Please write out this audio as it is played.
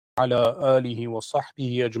وعلى آله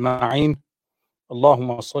وصحبه أجمعين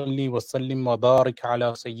اللهم صل وسلم وبارك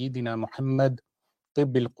على سيدنا محمد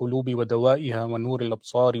طب القلوب ودوائها ونور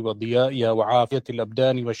الأبصار وضيائها وعافية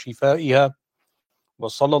الأبدان وشفائها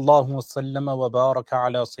وصلى الله وسلم وبارك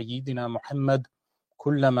على سيدنا محمد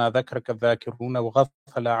كلما ذكرك الذاكرون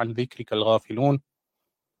وغفل عن ذكرك الغافلون.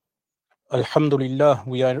 Alhamdulillah,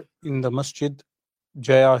 we are in the Masjid,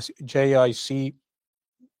 JIC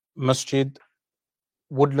Masjid,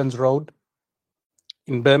 Woodlands Road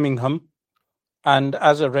in Birmingham, and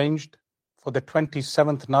as arranged for the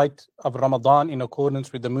 27th night of Ramadan in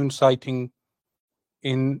accordance with the moon sighting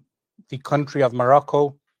in the country of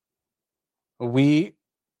Morocco, we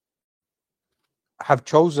have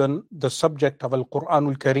chosen the subject of Al-Qur'an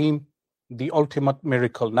Al-Kareem, the ultimate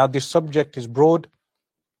miracle. Now this subject is broad,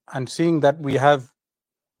 and seeing that we have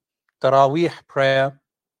Taraweeh prayer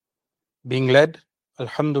being led,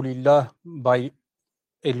 Alhamdulillah, by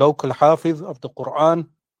a local Hafiz of the Qur'an,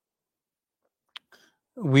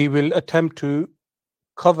 we will attempt to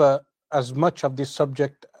cover as much of this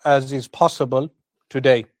subject as is possible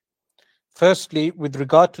today. Firstly, with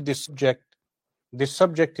regard to this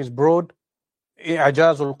subject is broad,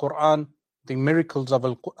 I'jaz al-Qur'an, the miracles of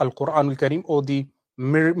Al-Qur'an Al-Kareem, or the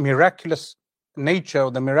miraculous nature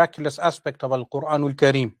or the miraculous aspect of Al-Qur'an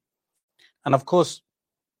Al-Kareem. And of course,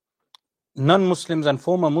 non-Muslims and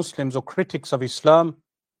former Muslims or critics of Islam,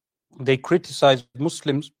 they criticize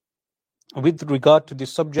Muslims with regard to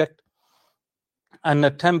this subject and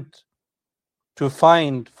attempt to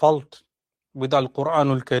find fault with Al-Qur'an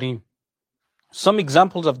Al-Kareem. Some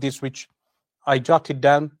examples of this which I jotted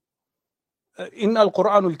down. In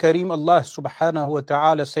Al-Qur'an Al-Kareem, Allah subhanahu wa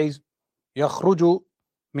ta'ala says, يَخْرُجُ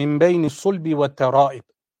مِن بَيْنِ الصُّلْبِ وَالتَّرَائِبِ.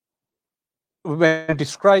 When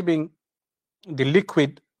describing the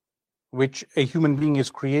liquid which a human being is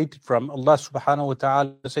created from, Allah subhanahu wa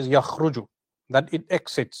ta'ala says, يَخْرُجُ, that it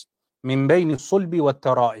exits, مِن بَيْنِ الصُّلْبِ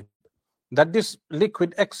وَالتَّرَائِبِ, that this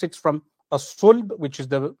liquid exits from a sulb,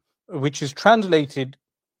 which is translated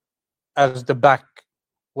as the back,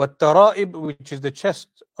 وَالتَّرَائِبِ, which is the chest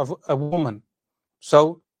of a woman.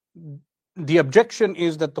 So the objection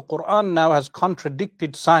is that the Qur'an now has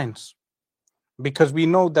contradicted science, because we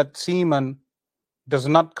know that semen does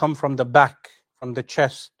not come from the back, from the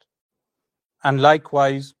chest, and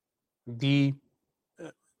likewise the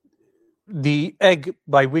egg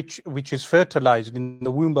by which is fertilized in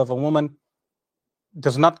the womb of a woman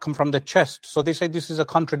does not come from the chest. So they say this is a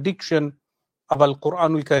contradiction of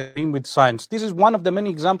Al-Qur'an Al-Kareem with science. This is one of the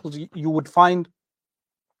many examples you would find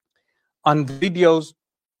on videos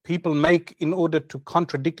people make in order to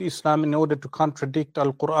contradict Islam, in order to contradict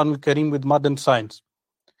Al-Qur'an Al-Kareem with modern science.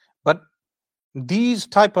 But these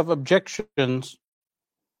type of objections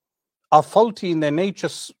are faulty in their nature,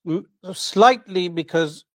 slightly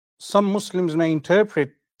because some Muslims may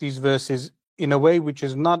interpret these verses in a way which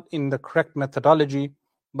is not in the correct methodology,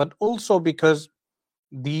 but also because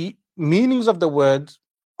the meanings of the words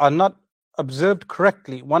are not observed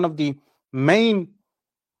correctly. One of the main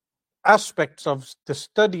aspects of the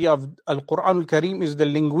study of Al-Qur'an Al-Kareem is the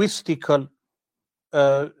linguistical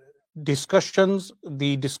discussions,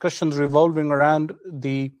 the discussions revolving around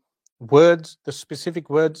the words, the specific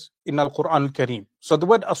words in Al-Qur'an Al-Kareem. So the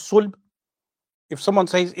word as-sulb, if someone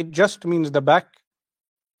says it just means the back,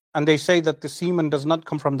 and they say that the semen does not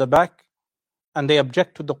come from the back, and they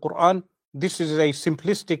object to the Qur'an, this is a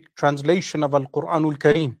simplistic translation of Al-Qur'an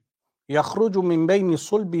Al-Kareem. يَخْرُجُ مِن بَيْنِ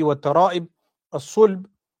الصُّلْبِ وَالتَّرَائِبِ. As-sulb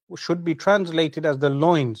should be translated as the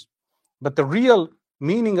loins. But the real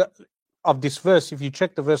meaning of this verse, if you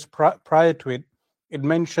check the verse prior to it, it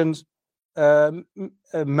mentions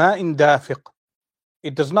مَاءٍ دَافِقٍ.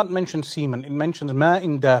 It does not mention semen, it mentions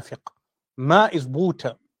مَاءٍ دَافِقٍ. Ma is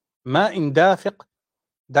water. مَاءٍ دَافِقٍ,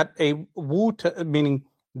 that a water, meaning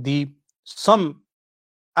some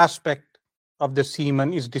aspect of the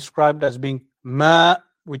semen is described as being ma,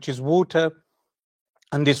 which is water.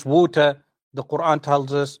 And this water, the Quran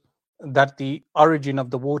tells us that the origin of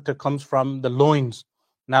the water comes from the loins.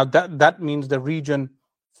 Now that means the region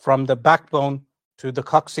from the backbone to the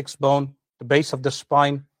coccyx bone, the base of the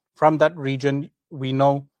spine. From that region, we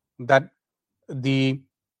know that the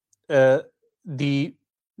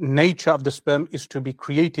nature of the sperm is to be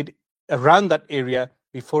created around that area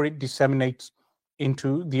before it disseminates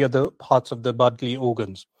into the other parts of the bodily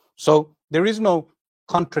organs. So there is no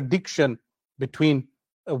contradiction between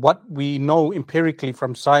what we know empirically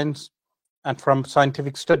from science and from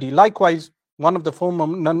scientific study. Likewise, one of the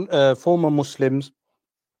former Muslims,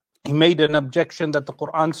 he made an objection that the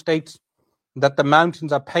Quran states that the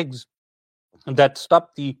mountains are pegs that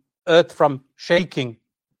stop the earth from shaking.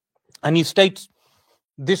 And he states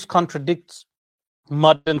this contradicts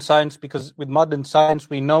modern science, because with modern science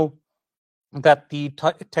we know that the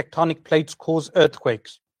tectonic plates cause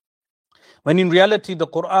earthquakes, when in reality the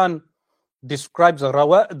Qur'an describes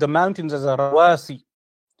the mountains as a rawasi.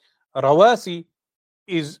 Rawasi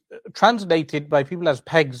is translated by people as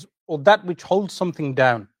pegs, or that which holds something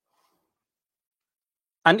down.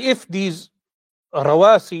 And if these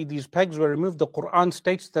rawasi, these pegs, were removed, the Qur'an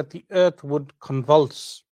states that the earth would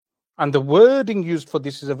convulse. And the wording used for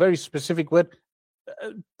this is a very specific word,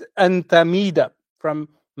 antamida, from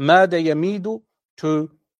mada yamidu, to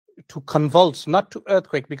convulse, not to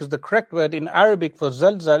earthquake, because the correct word in Arabic for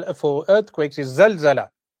for earthquakes is zalzala.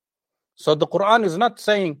 So the Qur'an is not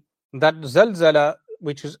saying that zalzala,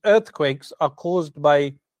 which is earthquakes, are caused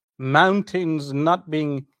by mountains not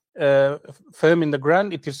being firm in the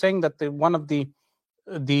ground. It is saying that one of the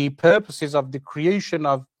purposes of the creation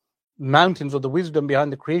of mountains, or the wisdom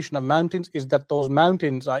behind the creation of mountains, is that those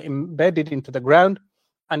mountains are embedded into the ground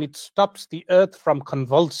and it stops the earth from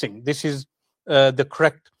convulsing. This is the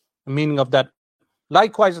correct meaning of that.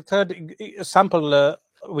 Likewise, a third sample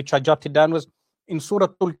which I jotted down was in Surah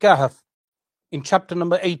Al-Kahf, in chapter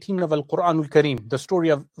number 18 of Al-Qur'an Al-Kareem, the story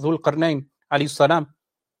of Dhul Qarnayn alayhi salam,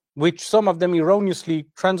 which some of them erroneously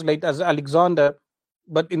translate as Alexander,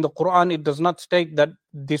 but in the Qur'an it does not state that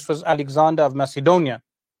this was Alexander of Macedonia.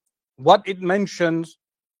 What it mentions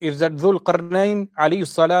is that Dhul Qarnayn alayhi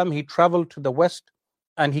salam, he traveled to the west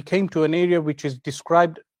and he came to an area which is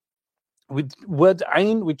described with word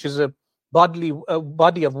Ain, which is a body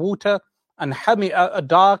of water, and Hamia, a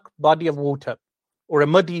dark body of water, or a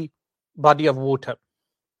muddy body of water.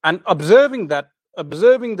 And observing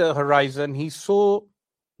the horizon, he saw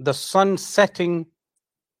the sun setting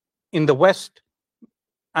in the west,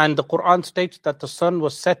 and the Quran states that the sun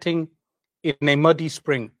was setting in a muddy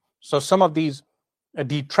spring. So some of these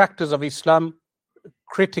detractors of Islam,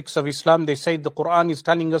 critics of Islam, they say the Quran is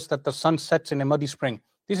telling us that the sun sets in a muddy spring.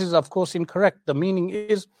 This is of course incorrect. The meaning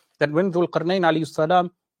is that when Dhul Qarnayn alayhi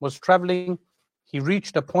salam was traveling, he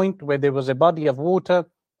reached a point where there was a body of water.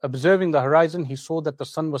 Observing the horizon, he saw that the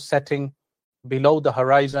sun was setting below the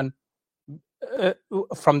horizon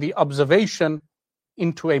from the observation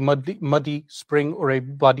into a muddy spring or a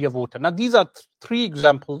body of water. Now these are three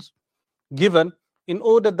examples given in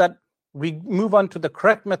order that we move on to the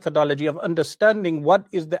correct methodology of understanding what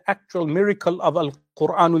is the actual miracle of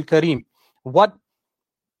Al-Qur'an Al-Kareem. What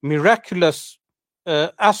miraculous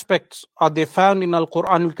aspects are there found in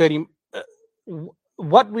Al-Qur'an Al-Kareem?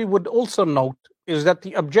 What we would also note is that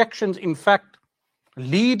the objections in fact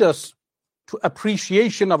lead us to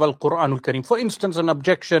appreciation of Al-Qur'an Al-Kareem. For instance, an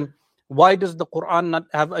objection: why does the Qur'an not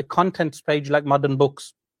have a contents page like modern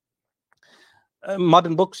books?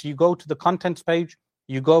 Modern books, you go to the contents page,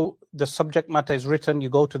 the subject matter is written, you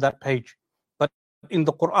go to that page. But in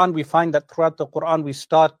the Qur'an, we find that throughout the Qur'an, we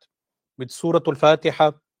start with Surah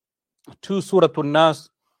Al-Fatiha to Surah Al-Nas.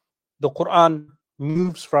 The Qur'an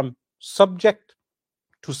moves from subject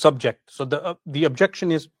to subject. So the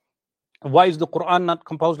objection is, why is the Qur'an not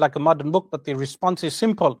composed like a modern book? But the response is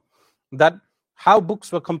simple, that how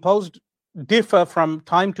books were composed differ from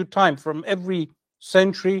time to time, from every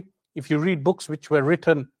century. If you read books which were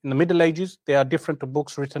written in the Middle Ages, they are different to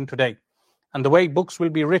books written today. And the way books will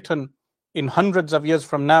be written in hundreds of years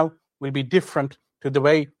from now will be different to the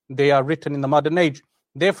way they are written in the modern age.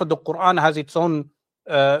 Therefore, the Qur'an has its own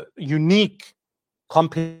unique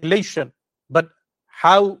compilation. But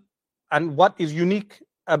how and what is unique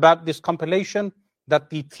about this compilation? That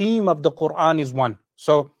the theme of the Qur'an is one.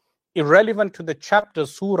 So irrelevant to the chapter,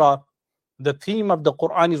 surah, the theme of the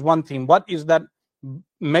Qur'an is one theme. What is that?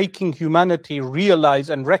 Making humanity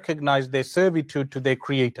realize and recognize their servitude to their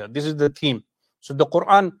creator. This is the theme. So the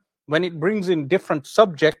Qur'an, when it brings in different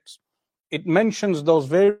subjects, it mentions those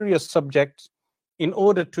various subjects in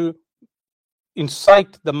order to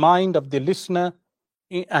incite the mind of the listener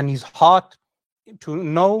and his heart to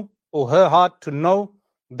know, or her heart to know,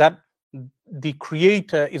 that the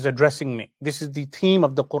creator is addressing me. This is the theme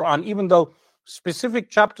of the Qur'an, even though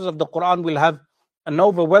specific chapters of the Qur'an will have an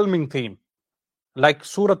overwhelming theme. Like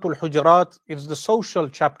Surah Al-Hujurat is the social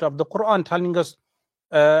chapter of the Qur'an, telling us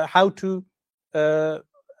how to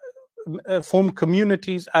form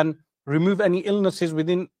communities and remove any illnesses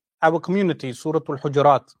within our communities, Surah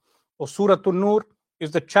Al-Hujurat. Or Surah Al-Nur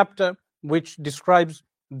is the chapter which describes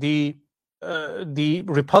the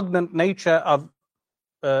repugnant nature of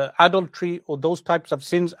adultery or those types of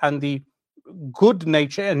sins, and the good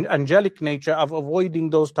nature and angelic nature of avoiding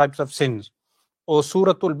those types of sins. Or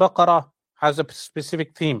Surah Al-Baqarah has a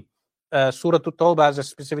specific theme. Surah Al-Tawbah has a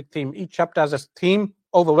specific theme. Each chapter has a theme,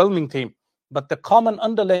 overwhelming theme. but the common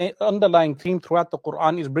underlying theme throughout the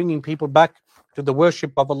Qur'an is bringing people back to the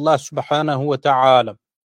worship of Allah subhanahu wa ta'ala.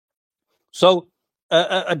 So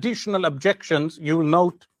additional objections, you will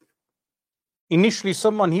note, initially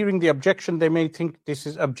someone hearing the objection, they may think this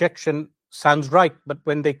is objection sounds right, but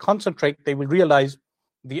when they concentrate, they will realize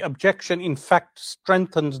the objection in fact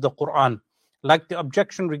strengthens the Qur'an. Like the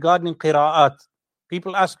objection regarding qira'at.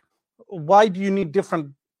 People ask, why do you need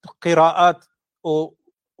different qira'at, or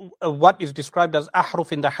what is described as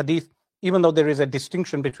ahruf in the hadith, even though there is a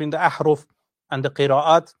distinction between the ahruf and the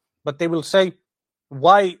qira'at, but they will say,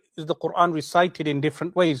 why is the Qur'an recited in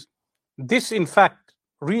different ways? This in fact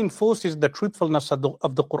reinforces the truthfulness of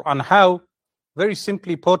the Qur'an. How? Very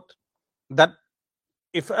simply put, that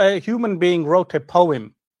if a human being wrote a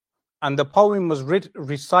poem and the poem was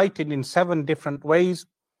recited in 7 different ways,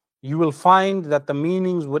 you will find that the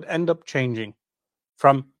meanings would end up changing.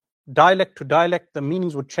 From dialect to dialect, the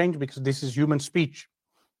meanings would change because this is human speech.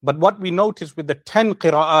 But what we notice with the 10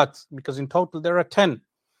 qira'at, because in total there are 10,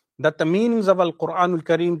 that the meanings of Al-Quran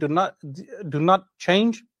Al-Kareem do not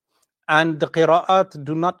change, and the qira'at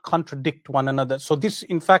do not contradict one another. So this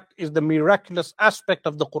in fact is the miraculous aspect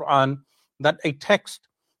of the Quran, that a text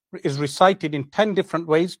is recited in 10 different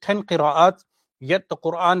ways, 10 qira'at, yet the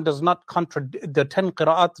Quran does not contradict, the 10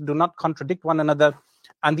 qira'at do not contradict one another,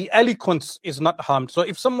 and the eloquence is not harmed. So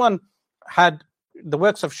if someone had the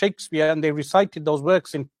works of Shakespeare and they recited those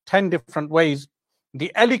works in 10 different ways,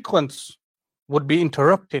 the eloquence would be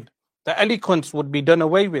interrupted, the eloquence would be done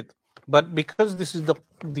away with. But because this is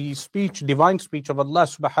the speech, divine speech of Allah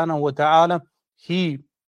subhanahu wa ta'ala, He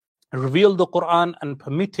revealed the Quran and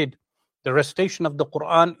permitted the recitation of the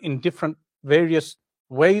Quran in different various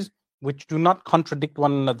ways which do not contradict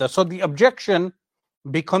one another. So the objection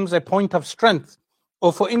becomes a point of strength.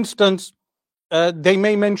 Or for instance, they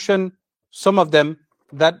may mention, some of them,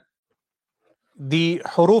 that the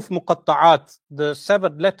huruf muqatta'at, the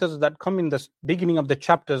 7 letters that come in the beginning of the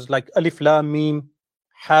chapters, like alif, lam, mim,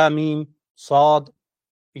 ha, mim, sad,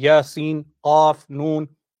 yasin, qaf, noon,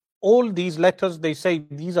 all these letters, they say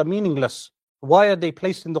these are meaningless. Why are they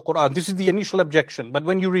placed in the Quran? This is the initial objection. But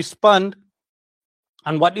when you respond,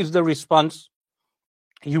 and what is the response?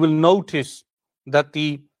 You will notice that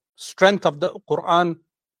the strength of the Quran,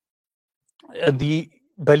 the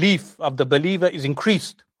belief of the believer is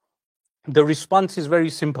increased. The response is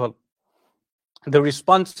very simple. The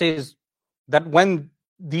response is that when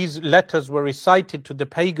these letters were recited to the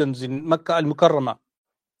pagans in Makkah al-Mukarramah,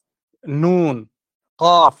 Noon,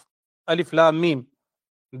 Qaf, Alif, Lam, Mim,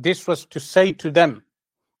 this was to say to them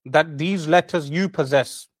that these letters you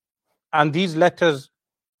possess, and these letters,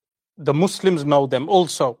 the Muslims know them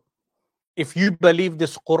also. If you believe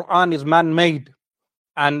this Quran is man-made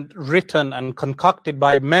and written and concocted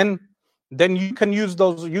by men, then you can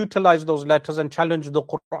utilize those letters and challenge the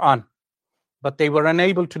Quran. But they were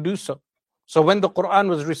unable to do so. So when the Quran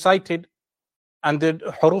was recited and the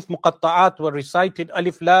huruf muqatta'at were recited,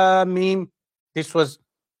 Alif, Lam, Mim, this was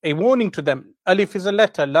a warning to them. Alif is a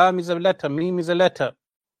letter, Lam is a letter, Mim is a letter,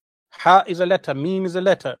 Ha is a letter, Mim is a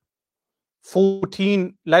letter.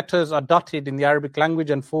 14 letters are dotted in the Arabic language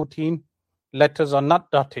and 14 letters are not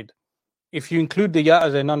dotted. If you include the Ya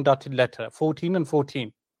as a non-dotted letter, 14 and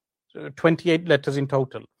 14, 28 letters in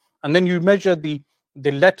total. And then you measure the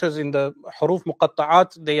letters in the huruf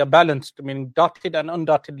muqatta'at, they are balanced, meaning dotted and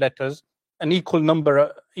undotted letters, an equal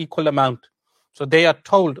number, equal amount. So they are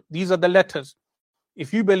told, these are the letters.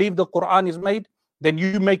 If you believe the Quran is made, then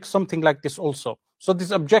you make something like this also. So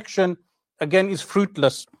this objection, again, is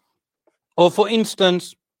fruitless. Or for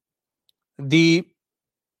instance, the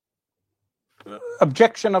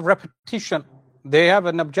objection of repetition. They have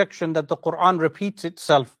an objection that the Quran repeats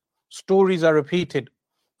itself. Stories are repeated.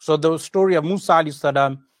 So the story of Musa alayhi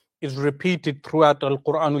salam is repeated throughout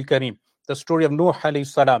Al-Quran Al-Kareem. The story of Nuh alayhi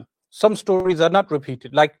salam. Some stories are not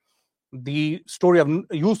repeated. Like the story of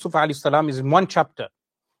Yusuf alayhi salam is in one chapter.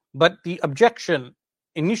 But the objection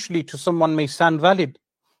initially to someone may sound valid.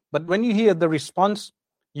 But when you hear the response,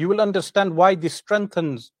 you will understand why this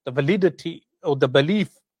strengthens the validity or the belief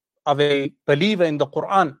of a believer in the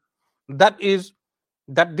Quran. That is,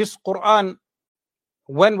 that this Quran,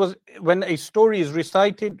 when a story is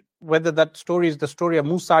recited, whether that story is the story of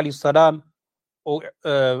Musa alayhi salam or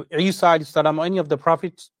Isa alayhi salam or any of the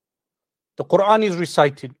prophets, the Quran is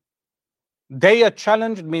recited. They are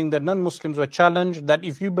challenged, meaning the non-Muslims were challenged, that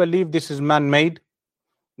if you believe this is man-made,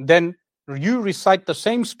 then you recite the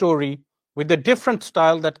same story with a different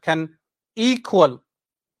style that can equal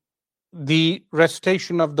the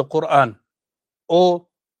recitation of the Quran, or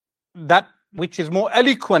that which is more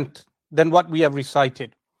eloquent than what we have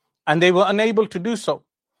recited. And they were unable to do so.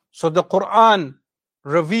 So the Qur'an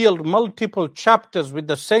revealed multiple chapters with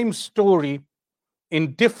the same story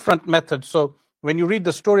in different methods. So when you read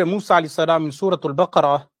the story of Musa alayhi salam in Surah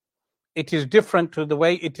Al-Baqarah, it is different to the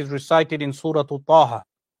way it is recited in Surah Al-Taha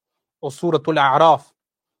or Surah Al-A'raf.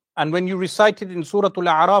 And when you recite it in Surah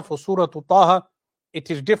Al-A'raf or Surah Al-Taha, it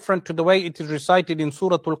is different to the way it is recited in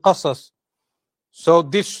Surah Al-Qasas. So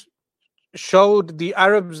this showed the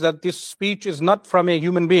Arabs that this speech is not from a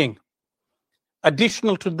human being.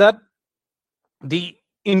 Additional to that, the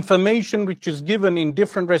information which is given in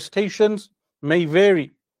different recitations may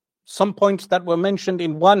vary. Some points that were mentioned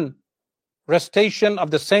in one recitation of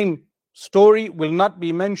the same story will not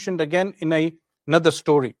be mentioned again in another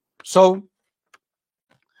story. So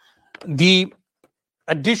the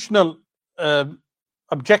additional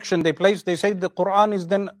objection they place, they say the Quran is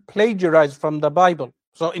then plagiarized from the Bible.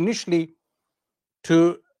 So initially,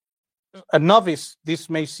 to a novice, this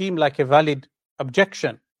may seem like a valid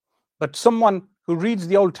objection. But someone who reads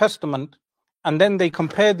the Old Testament and then they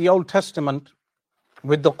compare the Old Testament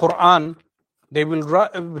with the Quran, they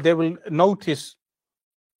will notice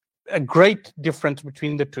a great difference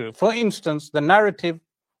between the two. For instance, the narrative,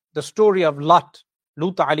 the story of Lut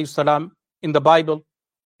alayhi salam in the Bible,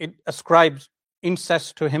 it ascribes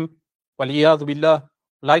incest to him. Waliyadhu billah.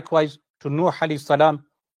 Likewise to Nuh alayhi salam,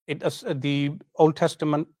 the Old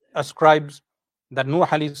Testament ascribes that Nuh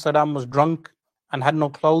alayhi salam was drunk and had no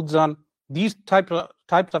clothes on. These types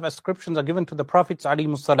of ascriptions are given to the Prophets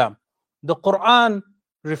alayhi salam. The Quran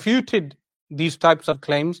refuted these types of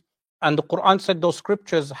claims, and the Quran said those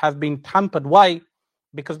scriptures have been tampered. Why?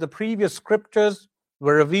 Because the previous scriptures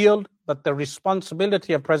were revealed, but the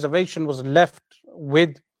responsibility of preservation was left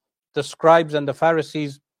with the scribes and the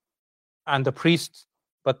Pharisees and the priests,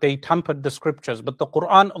 but they tampered the scriptures. But the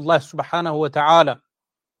Quran, Allah subhanahu wa ta'ala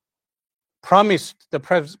promised the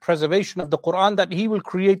preservation of the Quran, that He will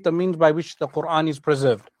create the means by which the Quran is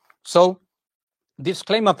preserved. So this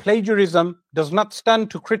claim of plagiarism does not stand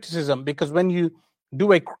to criticism, because when you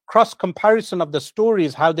do a cross comparison of the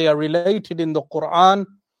stories, how they are related in the Quran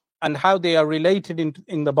and how they are related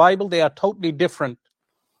in the Bible, they are totally different.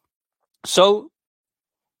 So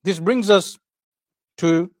this brings us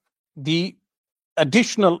to the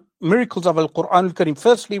additional miracles of Al-Quran Al-Karim.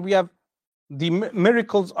 Firstly, we have the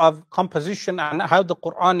miracles of composition and how the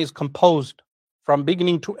Quran is composed from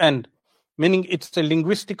beginning to end, meaning it's a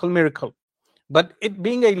linguistical miracle. But it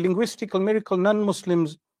being a linguistical miracle,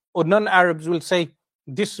 non-Muslims or non-Arabs will say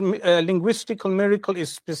this linguistical miracle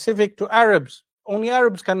is specific to Arabs. Only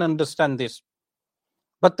Arabs can understand this.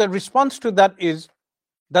 But the response to that is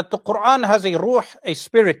that the Quran has a ruh, a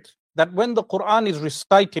spirit, that when the Quran is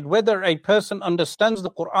recited, whether a person understands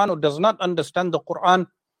the Quran or does not understand the Quran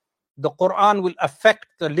will affect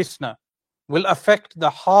the listener, will affect the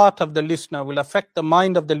heart of the listener, will affect the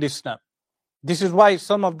mind of the listener. This is why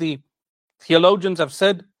some of the theologians have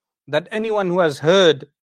said that anyone who has heard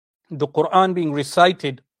the Quran being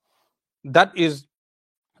recited, that is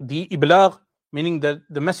the iblagh, meaning that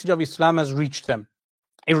the message of Islam has reached them,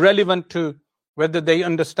 irrelevant to whether they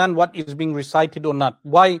understand what is being recited or not.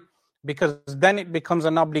 Why? Because then it becomes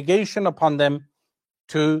an obligation upon them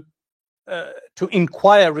to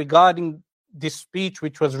inquire regarding this speech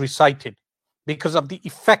which was recited, because of the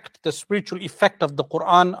effect, the spiritual effect of the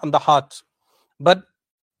Quran on the hearts. But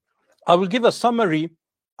I will give a summary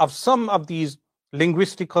of some of these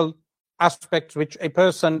linguistical aspects which a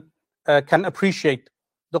person can appreciate.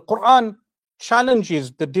 The Quran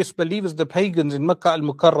challenges the disbelievers, the pagans in Makkah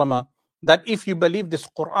al-Mukarramah, that if you believe this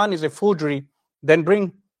Quran is a forgery, then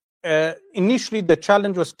bring, initially the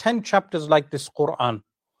challenge was 10 chapters like this Quran.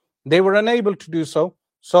 They were unable to do so.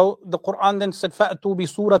 So the Quran then said, فَأْتُوا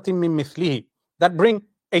بِسُورَةٍ مِّن مِثْلِهِ, that bring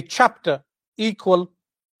a chapter equal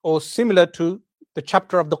or similar to the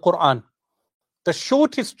chapter of the Quran. The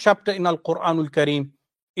shortest chapter in Al-Quran Al-Karim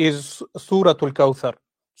is Surah Al-Kawthar.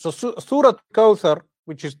 So Surah Al-Kawthar,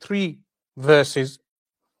 which is 3 verses,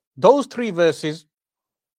 those 3 verses,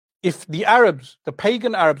 if the Arabs, the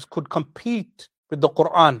pagan Arabs, could compete with the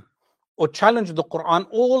Quran or challenge the Quran,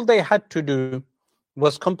 all they had to do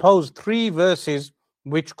was compose 3 verses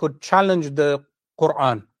which could challenge the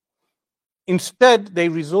Quran. Instead, they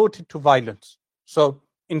resorted to violence. So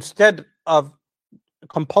instead of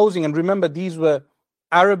composing, and remember these were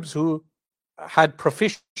Arabs who had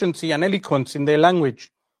proficiency and eloquence in their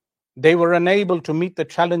language, they were unable to meet the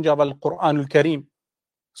challenge of Al-Quran Al-Karim.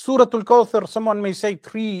 Surah Al-Kawthar, someone may say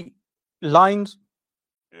 3 lines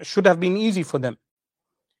should have been easy for them.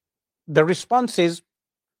 The response is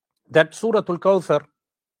that Surah Al-Kawthar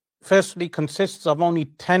firstly consists of only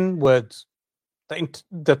 10 words.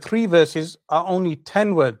 The 3 verses are only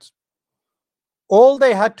 10 words. All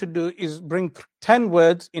they had to do is bring 10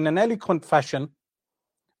 words in an eloquent fashion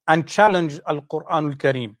and challenge Al-Qur'an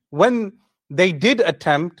Al-Kareem. When they did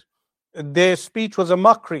attempt, their speech was a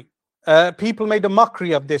mockery. People made a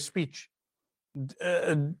mockery of their speech.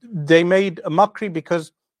 They made a mockery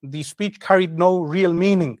because the speech carried no real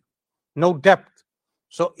meaning, no depth.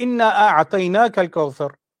 So, Inna a'ataynaka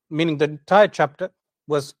al-kawthar, meaning the entire chapter,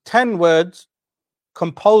 was 10 words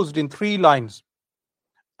composed in 3 lines.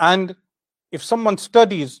 And if someone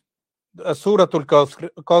studies Surah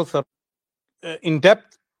Al-Kawthar in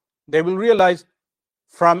depth, they will realize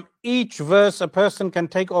from each verse a person can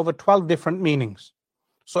take over 12 different meanings.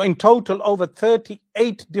 So in total, over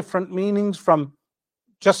 38 different meanings from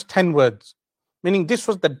just 10 words. Meaning this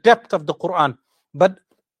was the depth of the Qur'an. But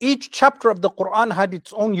each chapter of the Qur'an had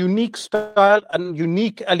its own unique style and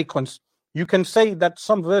unique eloquence. You can say that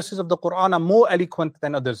some verses of the Qur'an are more eloquent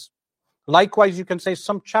than others. Likewise, you can say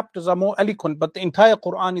some chapters are more eloquent, but the entire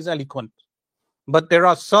Qur'an is eloquent. But there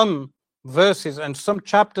are some verses and some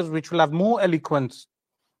chapters which will have more eloquence,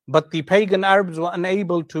 but the pagan Arabs were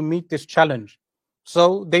unable to meet this challenge.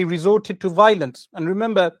 So they resorted to violence. And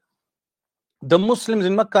remember, the Muslims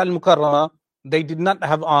in Makkah al-Mukarramah, they did not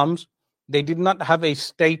have arms. They did not have a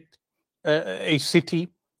state, a city,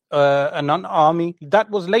 an army.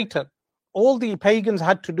 That was later. All the pagans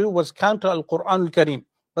had to do was counter Al-Qur'an Al-Kareem,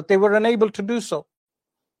 but they were unable to do so.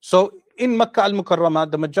 So in Makkah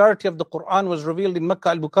al-Mukarramah, the majority of the Qur'an was revealed in Makkah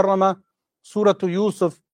al-Mukarramah. Surah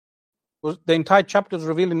Yusuf, the entire chapter was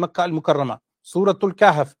revealed in Makkah al-Mukarramah. Surah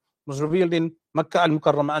Al-Kahf was revealed in Makkah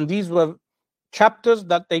al-Mukarramah. And these were chapters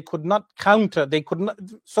that they could not counter. They could not,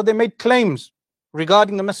 so they made claims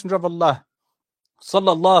regarding the Messenger of Allah,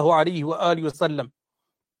 sallallahu alaihi wa alihi wasallam.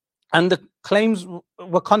 And the claims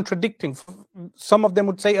were contradicting. Some of them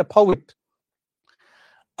would say a poet,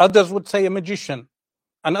 others would say a magician,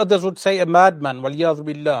 and others would say a madman, waliyadhu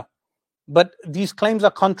billah. But these claims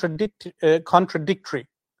are contradictory.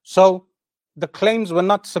 So the claims were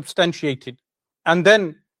not substantiated. And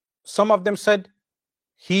then some of them said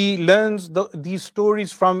he learns these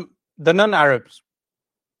stories from the non-Arabs.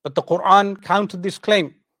 But the Qur'an countered this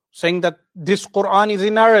claim, saying that this Qur'an is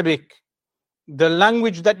in Arabic. The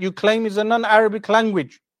language that you claim is a non-Arabic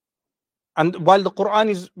language. And while the Qur'an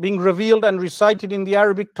is being revealed and recited in the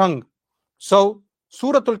Arabic tongue. So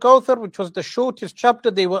Surah Al-Kawthar, which was the shortest chapter,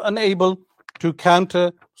 they were unable to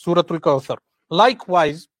counter Surah Al-Kawthar.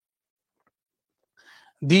 Likewise,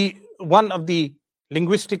 one of the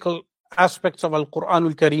linguistical aspects of Al-Qur'an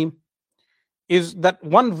Al-Kareem is that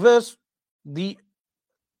one verse, the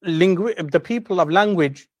people of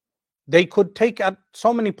language, they could take at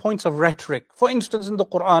so many points of rhetoric. For instance, in the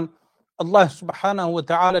Qur'an, Allah subhanahu wa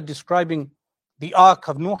ta'ala describing the ark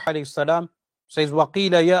of Nuh alayhi salam says,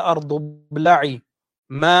 وَقِيلَ يَا أَرْضُ بْلَعِي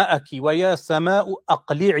مَاءَكِ وَيَا سَمَاءُ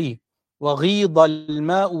أَقْلِعِي وَغِيضَ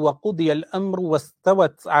الْمَاءُ وَقُضِيَ الْأَمْرُ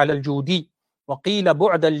وَاسْتَوَتْ عَلَى الْجُودِي وَقِيلَ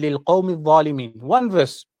بُعْدًا لِلْقَوْمِ الظَّالِمِينَ. One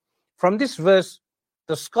verse. From this verse,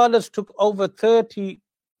 the scholars took over 30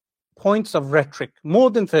 points of rhetoric, more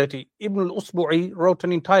than 30. Ibn al-Usbu'i wrote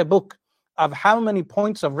an entire book of how many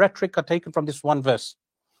points of rhetoric are taken from this one verse.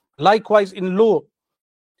 Likewise, in law,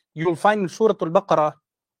 you will find in Surah Al-Baqarah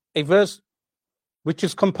a verse which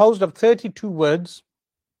is composed of 32 words,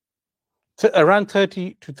 around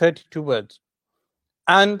 30 to 32 words.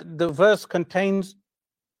 And the verse contains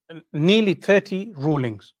nearly 30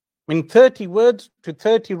 rulings. I mean, 30 words to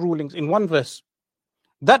 30 rulings in one verse.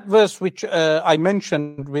 That verse which I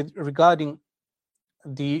mentioned regarding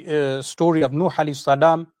the story of Nuh alayhi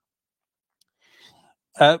salam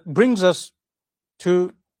brings us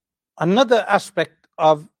to another aspect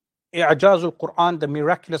of i'jaz al-Quran, the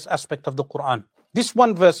miraculous aspect of the Quran. This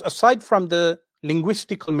one verse, aside from the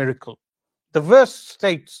linguistical miracle, the verse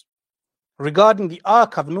states regarding the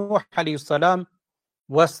ark of Nuh alayhi salam,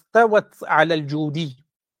 وَاسْتَوَتْ عَلَى الْجُودِي,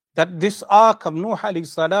 that this ark of Nuh alayhi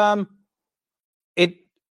salam, it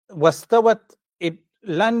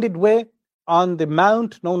landed where? On the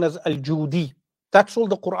mount known as Al-Judi. That's all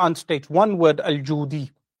the Quran states, one word,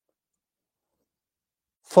 Al-Judi.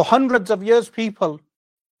 For hundreds of years, people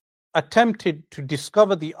attempted to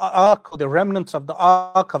discover the ark, or the remnants of the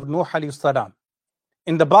ark of Nuh alayhi salam.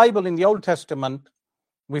 In the Bible, in the Old Testament,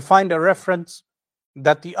 we find a reference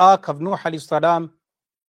that the ark of Nuh alayhi salam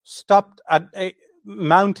stopped at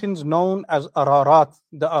mountains known as Ararat,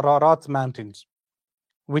 the Ararat mountains,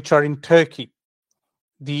 which are in Turkey,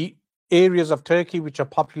 the areas of Turkey which are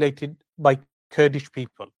populated by Kurdish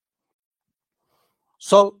people.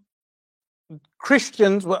 So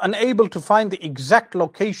Christians were unable to find the exact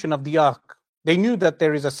location of the ark. They knew that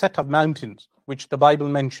there is a set of mountains which the Bible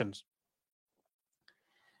mentions.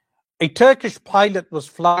 A Turkish pilot was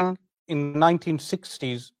flying in the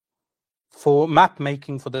 1960s for map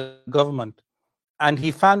making for the government, and he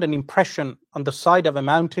found an impression on the side of a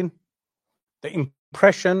mountain. The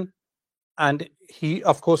impression, and he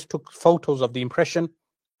of course took photos of the impression,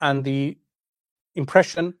 and the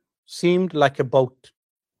impression seemed like a boat.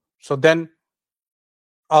 So then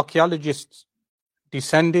archaeologists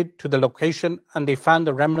descended to the location and they found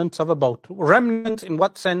the remnants of a boat. Remnants in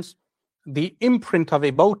what sense? The imprint of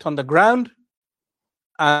a boat on the ground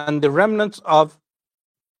and the remnants of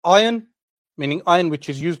iron, meaning iron which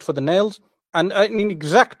is used for the nails, and an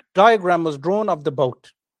exact diagram was drawn of the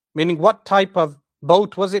boat, meaning what type of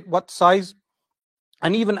boat was it, what size,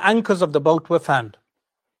 and even anchors of the boat were found.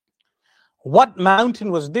 What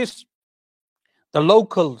mountain was this? The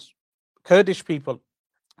locals, Kurdish people,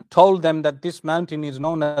 told them that this mountain is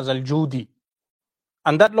known as Al-Judi.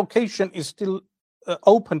 And that location is still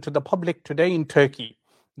open to the public today in Turkey,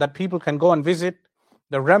 that people can go and visit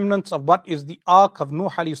the remnants of what is the Ark of Nuh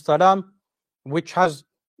alayhi salam, which has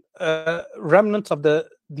remnants of the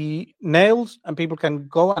nails, and people can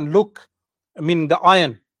go and look, the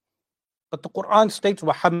iron. But the Qur'an states,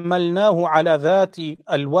 وَحَمَّلْنَاهُ عَلَى ذَاتِ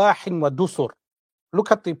أَلْوَاحٍ وَدُسُرٍ.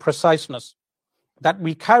 Look at the preciseness. That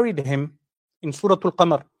we carried him, in Surah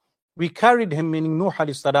Al-Qamar, we carried him, meaning Nuh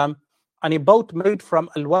alayhi salam, on a boat made from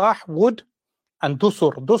alwah, wood, and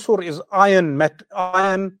dusur. Dusur is iron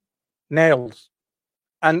nails.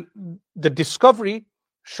 And the discovery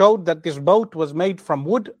showed that this boat was made from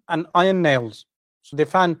wood and iron nails. So they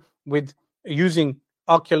found, with using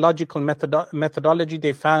archaeological methodology,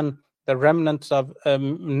 they found the remnants of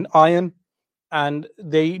iron, and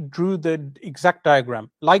they drew the exact diagram.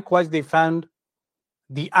 Likewise, they found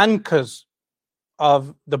the anchors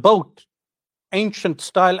of the boat, ancient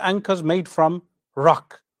style anchors made from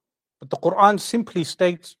rock. But the Quran simply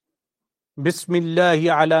states, Bismillahi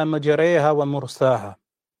ala majreha wa mursaha.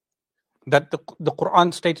 That the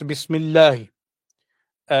Quran states Bismillah,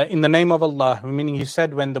 in the name of Allah, meaning he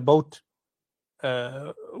said when the boat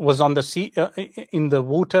was on the sea, in the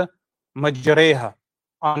water, majreha,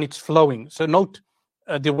 on its flowing. So note,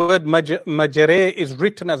 the word majre is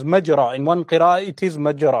written as majra. In one qira'ah it is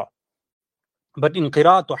majra, but in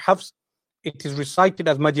qira'ah to Hafs it is recited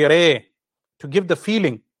as majre, to give the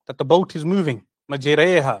feeling that the boat is moving,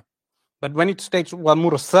 majreha. But when it states wa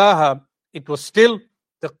mursaha, it was still,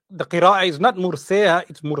 the qira'ah is not mursaha,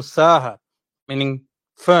 it's mursaha, meaning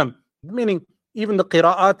firm. Meaning even the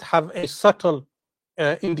qira'at have a subtle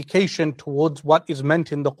indication towards what is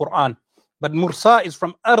meant in the Quran. But mursa is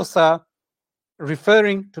from arsa,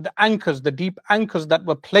 referring to the anchors, the deep anchors that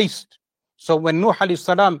were placed. So when Nuh alayhi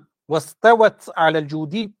salam was stawat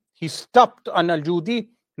al-judi, he stopped on al-judi.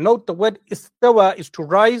 Note the word istawa is to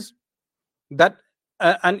rise, that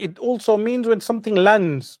and it also means when something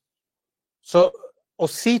lands, so or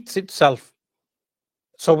seats itself.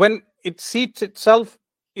 So when it seats itself,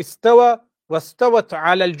 istawa wastawat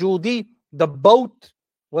ala al-judi, the boat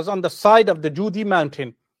was on the side of the Judi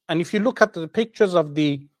mountain. And if you look at the pictures of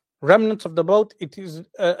the remnants of the boat, it is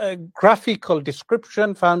a graphical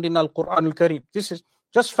description found in Al-Quran Al-Karim. This is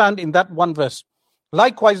just found in that one verse.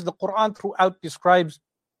 Likewise, the Quran throughout describes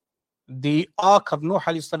the Ark of Nuh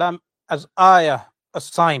alayhi salam as ayah, a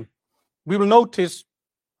sign. We will notice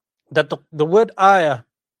that the word ayah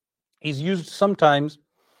is used sometimes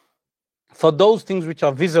for those things which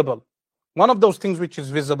are visible. One of those things which is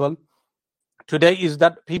visible today is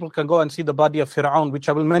that people can go and see the body of Fir'aun, which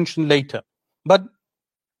I will mention later. But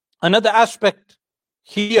another aspect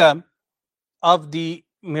here of the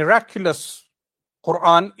miraculous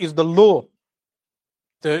Quran is the law,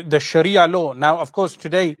 the Sharia law. Now, of course,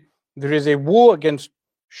 today there is a war against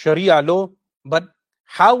Sharia law, but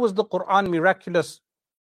how was the Quran miraculous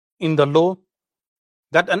in the law?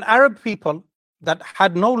 That an Arab people that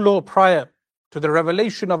had no law prior to the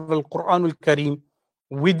revelation of Al-Quran Al-Karim,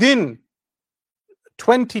 within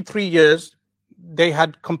 23 years, they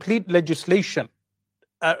had complete legislation,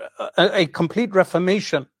 a complete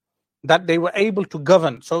reformation, that they were able to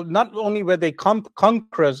govern. So not only were they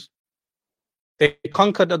conquerors, they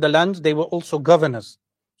conquered other lands, they were also governors.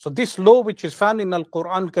 So this law which is found in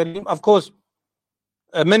Al-Quran Al-Karim, of course,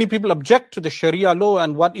 many people object to the Sharia law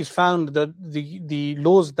and what is found, the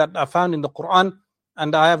laws that are found in the Quran,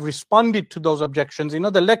 and I have responded to those objections in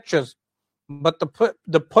other lectures. But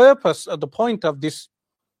the purpose, the point of this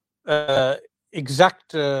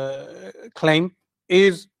exact claim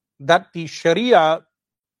is that the Sharia,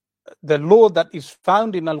 the law that is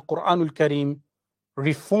found in Al-Quran Al-Karim,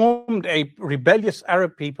 reformed a rebellious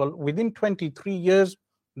Arab people. Within 23 years,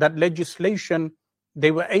 that legislation,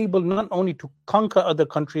 they were able not only to conquer other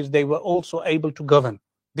countries, they were also able to govern.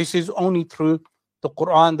 This is only through the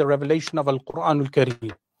Qur'an, the revelation of Al-Qur'an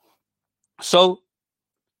Al-Kareem. So,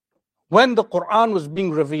 when the Qur'an was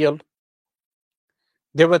being revealed,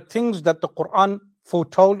 there were things that the Qur'an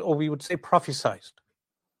foretold, or we would say prophesied.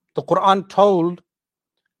 The Qur'an told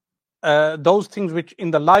those things which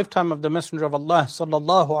in the lifetime of the Messenger of Allah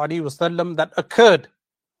sallallahu alaihi wasallam that occurred.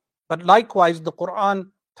 But likewise, the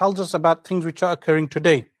Qur'an tells us about things which are occurring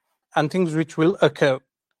today and things which will occur.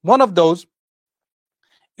 One of those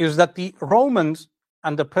is that the Romans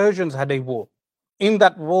and the Persians had a war. In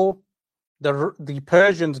that war, the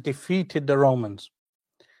Persians defeated the Romans.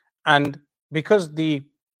 And because the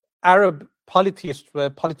Arab polytheists were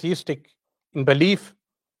polytheistic in belief,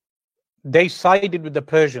 they sided with the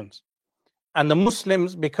Persians. And the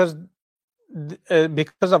Muslims, because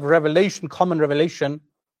of revelation, common revelation,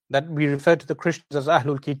 that we refer to the Christians as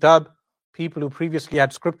Ahlul Kitab, people who previously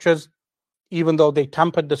had scriptures, even though they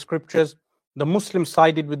tampered the scriptures, the Muslims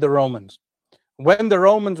sided with the Romans. When the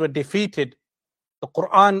Romans were defeated, the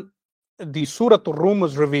Qur'an, the Surah Al-Rum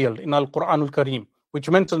was revealed in Al-Qur'an Al-Kareem, which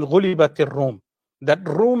mentions Ghulibat al-Rum, that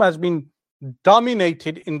Rum has been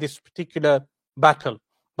dominated in this particular battle.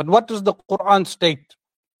 But what does the Qur'an state?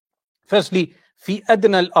 Firstly, fi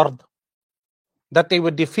adna al-ard, that they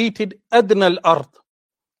were defeated adna al-ard.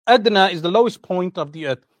 Adna is the lowest point of the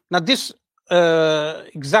earth. Now this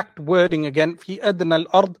exact wording again, fi adna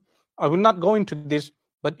al-ard, I will not go into this,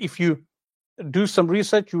 but if you do some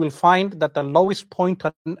research, you will find that the lowest point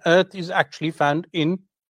on earth is actually found in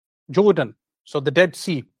Jordan. So the Dead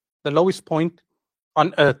Sea, the lowest point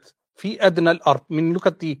on earth. Fi adna al-ard. I mean, look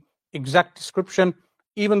at the exact description.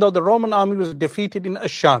 Even though the Roman army was defeated in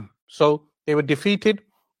Asham. So they were defeated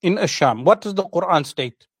in Asham. What does the Quran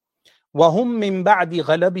state? وَهُمْ مِنْ بَعْدِ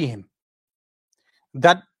غَلَبِهِمْ.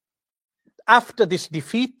 That after this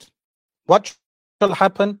defeat, what shall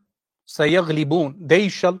happen? سَيَغْلِبُونَ. They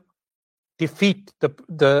shall defeat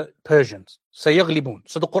the Persians. سَيَغْلِبُونَ.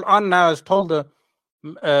 So the Quran now has told the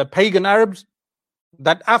pagan Arabs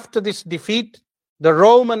that after this defeat, the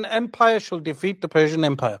Roman Empire shall defeat the Persian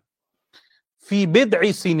Empire. في بضع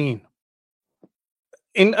سنين.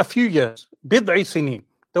 In a few years. بضع سنين.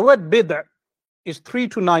 The word bid'a is 3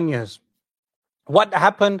 to 9 years. What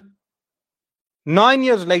happened? 9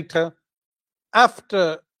 years later,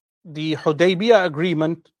 after the Hudaybiyah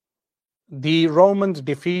agreement, the Romans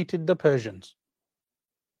defeated the Persians.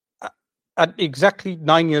 At exactly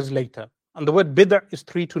 9 years later. And the word bid'a is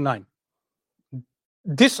 3 to 9.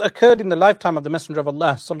 This occurred in the lifetime of the Messenger of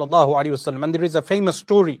Allah sallallahu alaihi wasallam. And there is a famous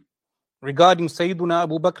story regarding Sayyiduna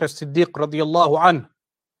Abu Bakr as-Siddiq radiyallahu anhu,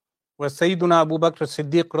 where Sayyiduna Abu Bakr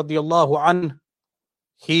as-Siddiq radiyallahu anhu,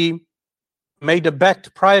 he made a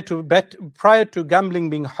bet prior to gambling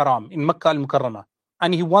being haram in Makkah al-Mukarramah,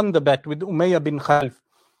 and he won the bet with Umayyah bin Khalf.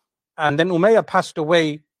 And then Umayyah passed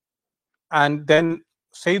away, and then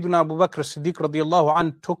Sayyiduna Abu Bakr as-Siddiq radiyallahu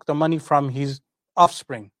anhu took the money from his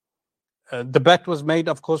offspring. The bet was made,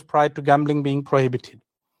 of course, prior to gambling being prohibited.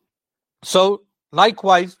 So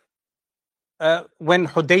likewise, when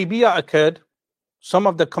Hudaybiyah occurred, some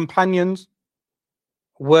of the companions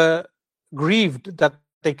were grieved that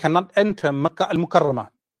they cannot enter Makkah al-Mukarramah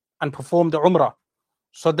and perform the Umrah.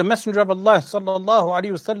 So the Messenger of Allah sallallahu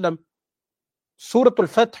alaihi wasallam, Surah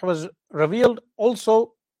Al-Fath was revealed.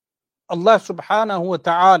 Also, Allah subhanahu wa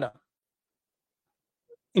ta'ala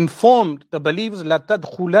informed the believers, لَا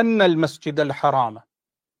تَدْخُلَنَّ الْمَسْجِدَ الْحَرَامَ,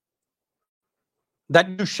 that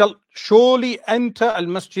you shall surely enter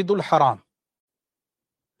al-Masjid al-Haram.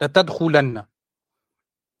 لَتَدْخُلَنَّ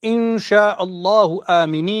إِن شَاءَ اللَّهُ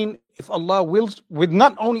آمِنِينَ, if Allah wills, with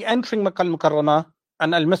not only entering Makkah al-Mukarramah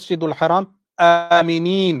and al-Masjid al-Haram,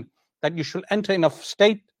 آمِنِينَ, that you shall enter in a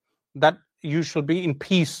state that you shall be in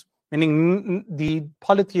peace, meaning the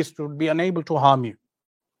polytheists would be unable to harm you.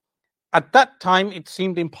 At that time, it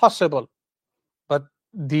seemed impossible, but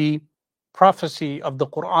the prophecy of the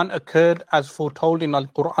Quran occurred as foretold in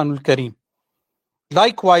Al-Quran Al-Kareem.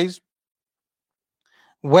 Likewise,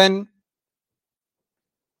 when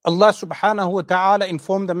Allah subhanahu wa ta'ala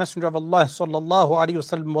informed the Messenger of Allah sallallahu alayhi wa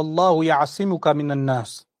sallam, وَاللَّهُ يَعْصِمُكَ مِنَ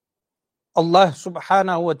النَّاسِ, Allah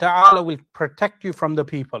subhanahu wa ta'ala will protect you from the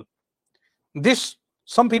people. This,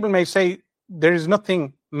 some people may say, there is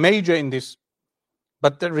nothing major in this.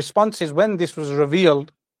 But the response is, when this was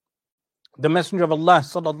revealed, the Messenger of Allah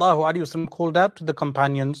sallallahu alaihi wasallam called out to the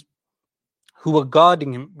companions who were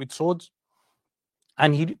guarding him with swords,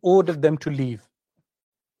 and he ordered them to leave.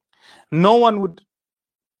 No one would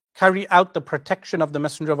carry out the protection of the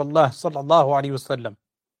Messenger of Allah sallallahu alaihi wasallam.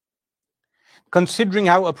 Considering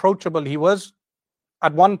how approachable he was,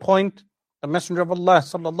 at one point the Messenger of Allah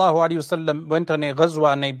sallallahu alaihi wasallam went on a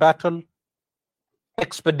ghazwa, on a battle,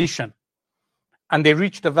 expedition. And they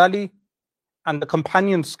reached a valley, and the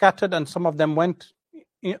companions scattered, and some of them went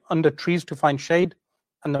under trees to find shade.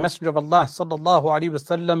 And the Messenger of Allah sallallahu alaihi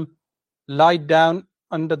wasallam lied down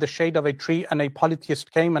under the shade of a tree, and a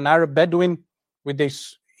polytheist came, an Arab Bedouin,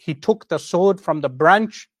 he took the sword from the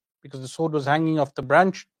branch, because the sword was hanging off the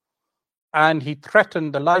branch, and he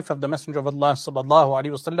threatened the life of the Messenger of Allah sallallahu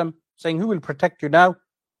alaihi wasallam, saying, "Who will protect you now?"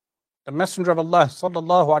 The Messenger of Allah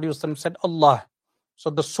sallallahu alaihi wasallam said, "Allah." So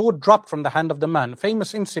the sword dropped from the hand of the man.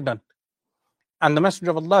 Famous incident. And the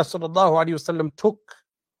Messenger of Allah sallallahu alaihi wasallam took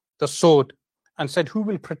the sword and said, "Who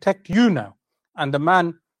will protect you now?" And the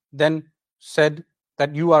man then said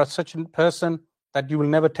that you are such a person that you will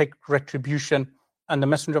never take retribution. And the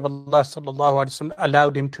Messenger of Allah sallallahu alaihi wasallam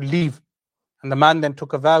allowed him to leave. And the man then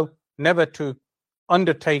took a vow never to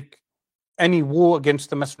undertake any war against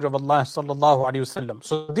the Messenger of Allah sallallahu alaihi wasallam.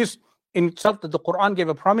 So this in itself, that the Qur'an gave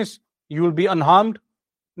a promise, you will be unharmed.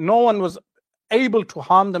 No one was able to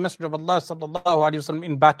harm the Messenger of Allah sallallahu alaihi wasallam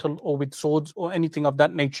in battle or with swords or anything of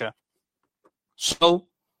that nature. So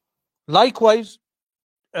likewise,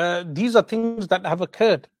 these are things that have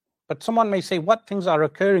occurred. But someone may say, what things are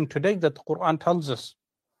occurring today that the Qur'an tells us?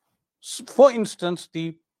 For instance,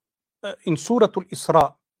 in Surah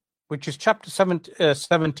Al-Isra, which is chapter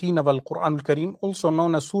 17 of Al-Quran Al-Kareem, also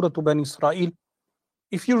known as Surah Bani Israel,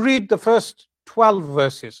 if you read the first 12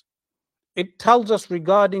 verses, it tells us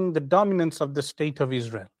regarding the dominance of the state of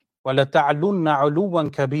Israel. وَلَتَعْلُنَّ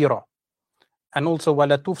عُلُوًّا كَبِيرًا. And also,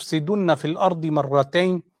 وَلَتُفْسِدُنَّ فِي الْأَرْضِ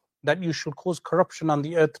مَرَّتَيْنِ, that you should cause corruption on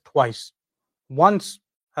the earth twice. Once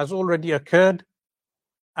has already occurred,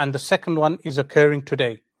 and the second one is occurring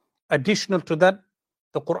today. Additional to that,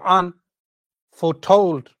 the Quran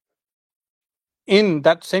foretold in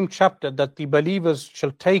that same chapter that the believers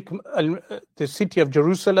shall take the city of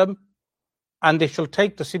Jerusalem, and they shall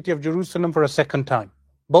take the city of Jerusalem for a second time.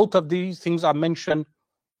 Both of these things are mentioned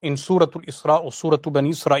in Surah Al-Isra or Surah Bani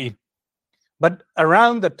Israel. But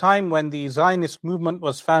around the time when the Zionist movement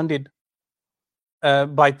was founded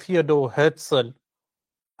by Theodor Herzl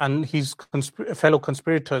and his fellow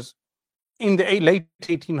conspirators in the late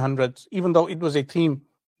 1800s, even though it was a theme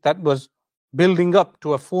that was building up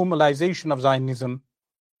to a formalization of Zionism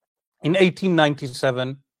in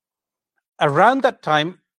 1897, around that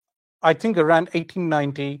time, I think around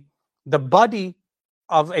 1890, the body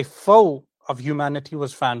of a foe of humanity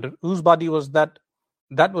was founded. Whose body was that?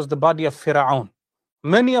 That was the body of Fir'aun.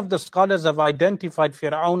 Many of the scholars have identified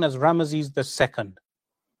Fir'aun as Ramesses II.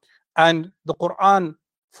 And the Quran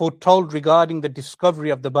foretold regarding the discovery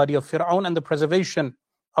of the body of Fir'aun and the preservation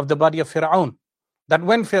of the body of Fir'aun. That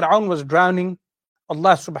when Fir'aun was drowning,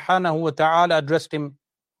 Allah subhanahu wa ta'ala addressed him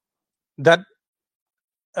that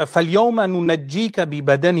فَالْيَوْمَ نُنَجِّيكَ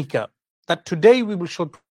بِبَدَنِكَ, that today we shall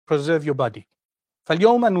preserve your body.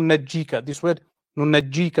 فَالْيَوْمَ نُنَجِّيكَ, this word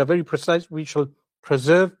نُنَجِّيكَ, very precise, we shall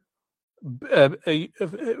preserve,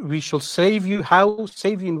 we shall save you. How?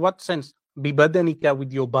 Save you in what sense? بِبَدَنِكَ,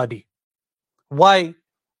 with your body. Why?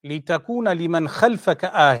 لِتَكُونَ لِمَنْ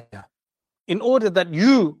خَلْفَكَ آيَةً, in order that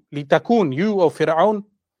you, litakun, you, O Fir'aun,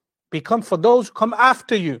 become for those who come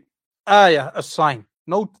after you, ayah, a sign.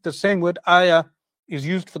 Note the same word ayah is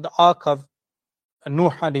used for the ark of Nuh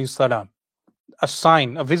alayhi salam, a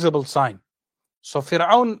sign, a visible sign. So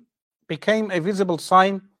Fir'aun became a visible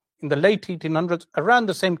sign in the late 1800s, around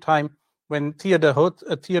the same time when Theodor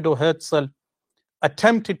Herzl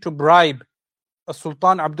attempted to bribe a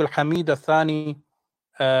Sultan Abdul Hamid al-Thani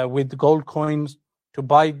with gold coins to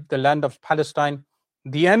buy the land of Palestine.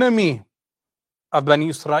 The enemy of Bani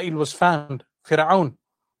Israel was found, Fir'aun,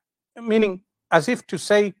 meaning as if to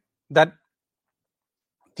say that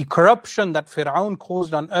the corruption that Fir'aun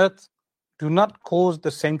caused on earth do not cause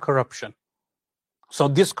the same corruption. So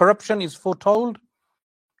this corruption is foretold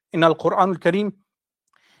in Al-Quran Al-Kareem,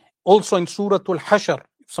 also in Surah Al-Hashr.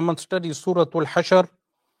 If someone studies Surah Al-Hashr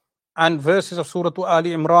and verses of Surah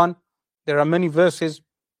Ali Imran, there are many verses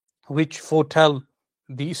which foretell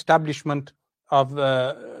the establishment of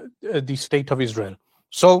the state of Israel.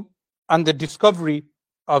 So, and the discovery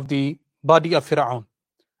of the body of Fir'aun.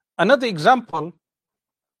 Another example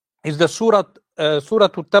is the Surah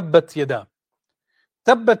Tabbat Yada.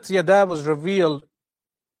 Tabbat Yada was revealed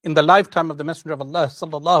in the lifetime of the Messenger of Allah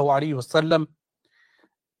sallallahu alaihi wasallam,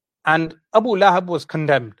 and Abu Lahab was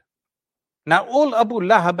condemned. Now all Abu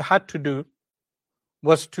Lahab had to do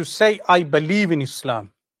was to say, I believe in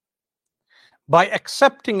Islam. By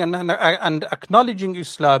accepting and acknowledging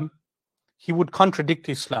Islam, he would contradict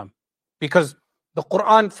Islam, because the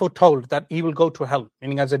Quran foretold that he will go to hell,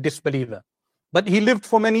 meaning as a disbeliever. But he lived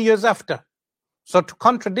for many years after. So to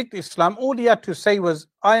contradict Islam, all he had to say was,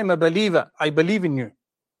 I am a believer, I believe in you.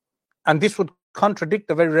 And this would contradict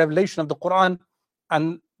the very revelation of the Qur'an.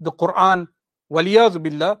 And the Qur'an, waliyadhu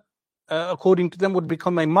billah, according to them, would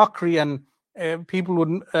become a mockery, and people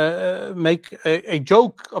would make a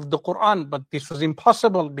joke of the Qur'an. But this was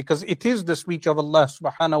impossible, because it is the speech of Allah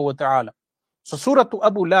subhanahu wa ta'ala. So Surah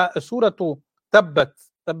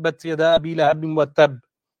Tabbat yada abi lahabin wa tab.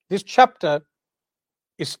 This chapter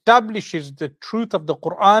establishes the truth of the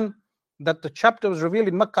Qur'an, that the chapter was revealed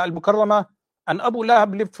in Makkah al-Mukarramah, and Abu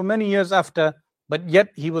Lahab lived for many years after, but yet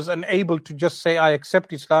he was unable to just say, I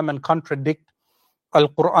accept Islam, and contradict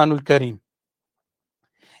Al-Qur'an al-Kareem.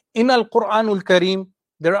 In Al-Qur'an al-Kareem,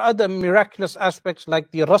 there are other miraculous aspects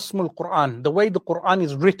like the Rasm al-Qur'an, the way the Qur'an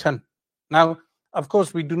is written. Now, of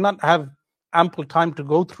course, we do not have ample time to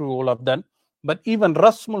go through all of that, but even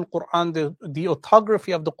Rasm al-Qur'an, the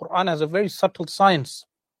orthography of the Qur'an, has a very subtle science.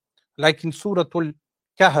 Like in Surah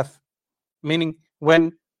Al-Kahf, meaning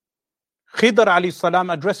when Khidr alayhi salam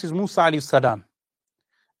addresses Musa alayhi salam,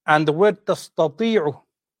 and the word tastati'u,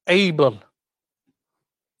 able,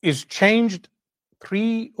 is changed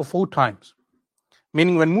 3 or 4 times.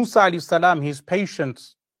 Meaning when Musa alayhi salam, his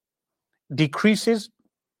patience decreases,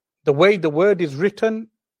 the way the word is written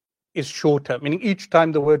is shorter, meaning each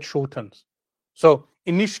time the word shortens. So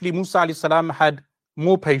initially Musa alayhi salam had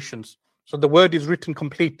more patience, so the word is written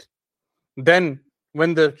complete. Then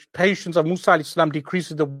when the patience of Musa alayhi salam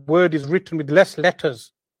decreases, the word is written with less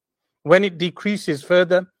letters. When it decreases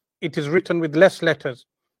further, it is written with less letters.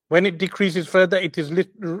 When it decreases further, it is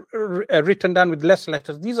written down with less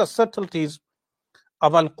letters. These are subtleties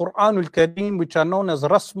of Al-Qur'an al-Kareem, which are known as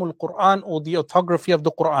Rasm al-Qur'an, or the orthography of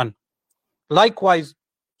the Qur'an. Likewise,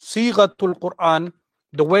 Sighatul Qur'an,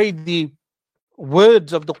 the way the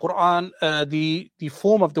words of the Qur'an, the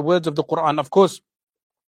form of the words of the Qur'an. Of course,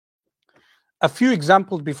 a few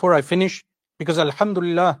examples before I finish, because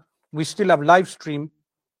alhamdulillah, we still have live stream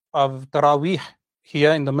of Taraweeh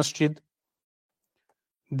here in the masjid.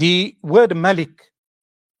 The word Malik,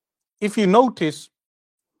 if you notice,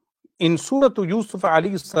 in Surah Yusuf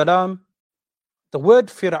alayhi salam, the word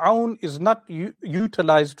Fir'aun is not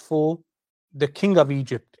utilized for the king of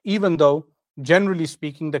Egypt, even though, generally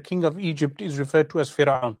speaking, the king of Egypt is referred to as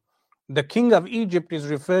Fir'aun. The king of Egypt is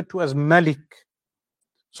referred to as Malik.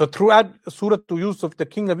 So throughout Surah Yusuf, the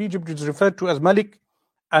king of Egypt is referred to as Malik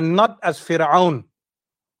and not as Fir'aun.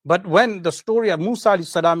 But when the story of Musa alayhi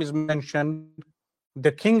salam is mentioned,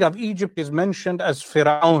 the king of Egypt is mentioned as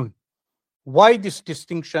Fir'aun. Why this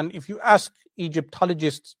distinction? If you ask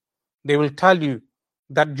Egyptologists, they will tell you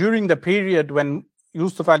that during the period when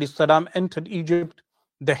Yusuf alayhi salam entered Egypt,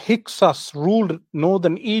 the Hyksos ruled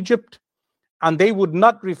northern Egypt, and they would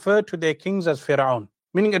not refer to their kings as Fir'aun,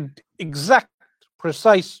 meaning an exact,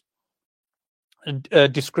 precise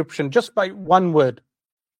description just by one word.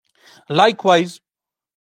 Likewise,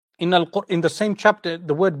 in the same chapter,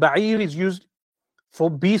 the word Ba'ir is used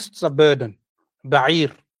for beasts of burden.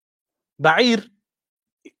 Ba'ir. Ba'ir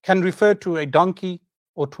can refer to a donkey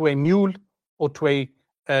or to a mule or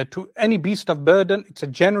to any beast of burden. It's a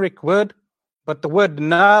generic word, but the word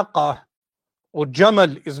Naqa or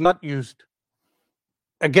Jamal is not used.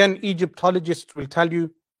 Again, Egyptologists will tell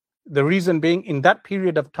you the reason being, in that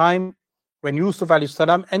period of time when Yusuf alayhi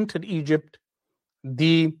salam entered Egypt,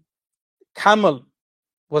 the camel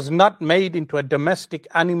was not made into a domestic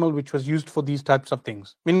animal which was used for these types of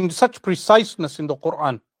things. Meaning such preciseness in the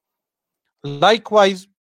Qur'an. Likewise,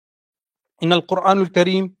 in Al-Qur'an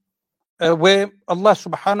al-Kareem, where Allah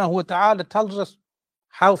subhanahu wa ta'ala tells us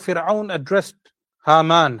how Fir'aun addressed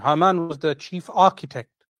Haman. Haman was the chief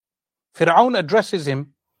architect. Fir'aun addresses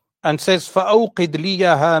him and says, فَأَوْقِدْ لِي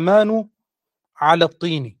يَا هَامَانُ عَلَى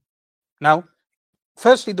الطِّينِ. Now,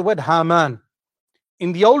 firstly, the word Haman.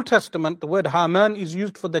 In the Old Testament, the word Haman is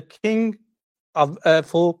used for the king of,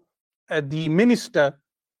 the minister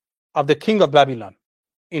of the king of Babylon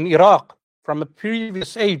in Iraq from a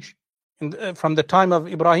previous age, from the time of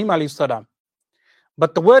Ibrahim alayhi salam.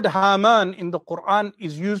 But the word Haman in the Quran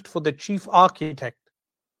is used for the chief architect.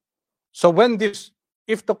 So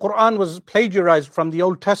if the Quran was plagiarized from the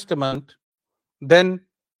Old Testament, then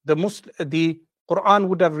the Quran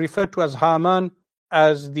would have referred to as Haman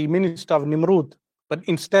as the minister of Nimrud, but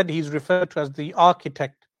instead he's referred to as the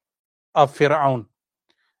architect of Fir'aun.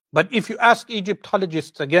 But if you ask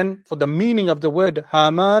Egyptologists again for the meaning of the word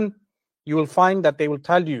Haman, you will find that they will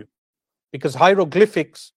tell you, because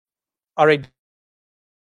hieroglyphics are a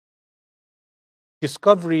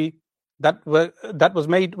discovery that was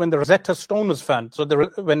made when the Rosetta Stone was found. So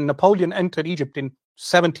when Napoleon entered Egypt in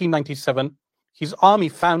 1797, his army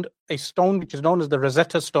found a stone which is known as the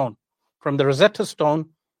Rosetta Stone. from the Rosetta Stone,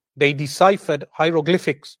 they deciphered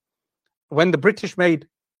hieroglyphics. When the British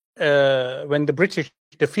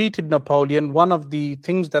defeated Napoleon, one of the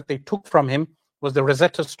things that they took from him was the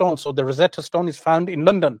Rosetta Stone. So the Rosetta Stone is found in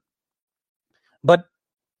London. But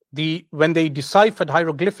when they deciphered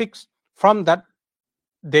hieroglyphics, from that,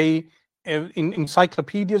 they in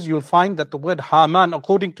encyclopedias you'll find that the word Haman,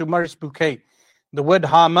 according to Maurice Bouquet, the word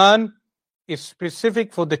Haman is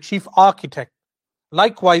specific for the chief architect.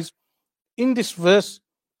 Likewise, in this verse,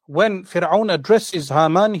 when Fir'aun addresses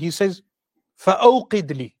Haman, he says,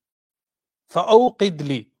 فَأَوْقِدْ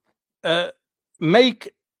لِي,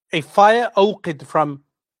 make a fire, أوقد, from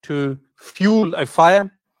to fuel a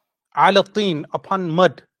fire, على الطين, upon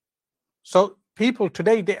mud. So people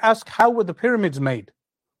today, they ask, how were the pyramids made?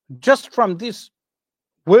 Just from this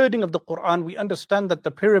wording of the Qur'an, we understand that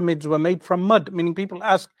the pyramids were made from mud. Meaning, people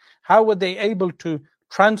ask, how were they able to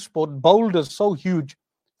transport boulders so huge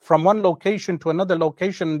from one location to another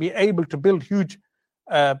location and be able to build huge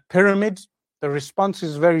pyramids? The response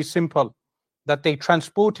is very simple, that they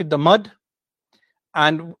transported the mud,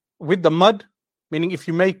 and with the mud, meaning if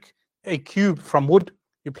you make a cube from wood,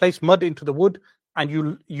 you place mud into the wood and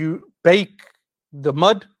you bake the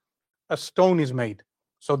mud, a stone is made.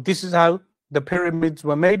 So this is how the pyramids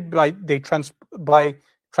were made, by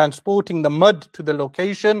transporting the mud to the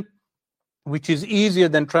location, which is easier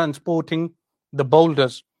than transporting the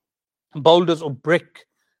boulders or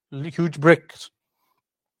huge bricks.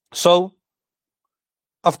 So,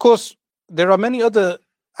 of course, there are many other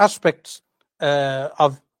aspects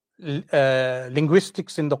of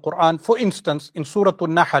linguistics in the Quran. For instance, in Surah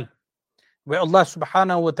An-Nahl, where Allah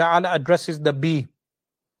subhanahu wa ta'ala addresses the bee.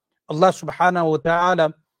 Allah subhanahu wa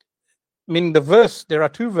ta'ala, meaning the verse, there are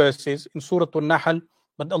two verses in Surah An-Nahl,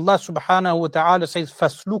 but Allah subhanahu wa ta'ala says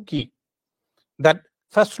fasluki, that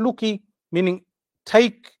fasluki meaning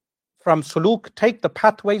take from suluk, take the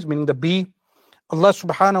pathways, meaning the bee. Allah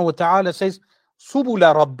subhanahu wa ta'ala says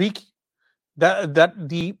subula rabbiki, that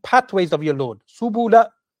the pathways of your Lord. Subula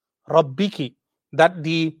rabbiki, that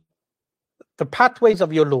the pathways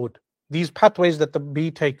of your Lord, these pathways that the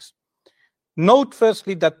bee takes. Note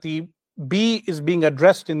firstly that the bee is being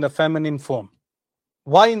addressed in the feminine form.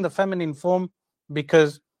 Why in the feminine form?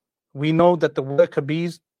 Because we know that the worker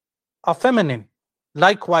bees are feminine.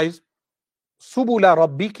 Likewise, subula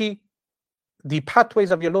rabbiki, the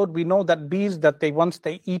pathways of your Lord, we know that bees, that once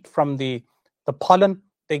they eat from the pollen,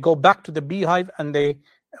 they go back to the beehive, and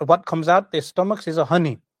what comes out their stomachs is a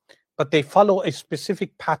honey, but they follow a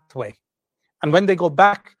specific pathway. And when they go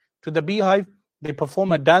back to the beehive, they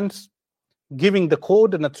perform a dance, giving the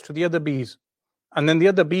coordinates to the other bees. And then the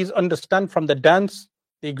other bees understand from the dance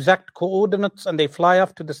the exact coordinates, and they fly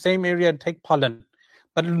off to the same area and take pollen.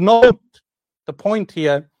 But note, the point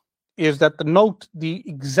here is that the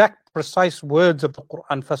exact precise words of the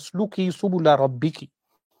Quran, fasluki subula rabbiki.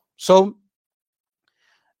 So,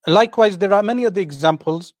 likewise, there are many other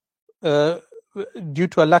examples due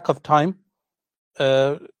to a lack of time.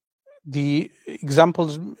 The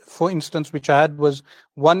examples, for instance, which I had was,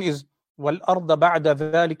 one is وَالْأَرْضَ بَعْدَ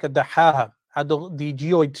ذَلِكَ دَحَاهَا, how the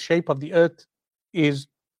geoid shape of the earth is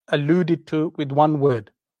alluded to with one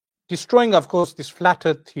word, destroying, of course, this flat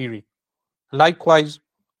earth theory. Likewise,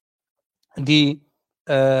 the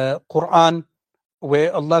Quran,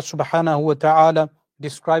 where Allah subhanahu wa ta'ala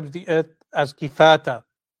describes the earth as kifata.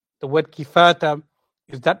 The word kifata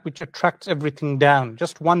is that which attracts everything down.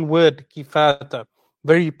 Just one word, kifata,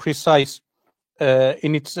 very precise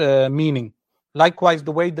in its meaning. Likewise,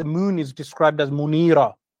 the way the moon is described as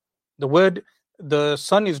munira. The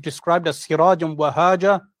sun is described as sirajum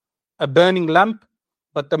wahaja, a burning lamp,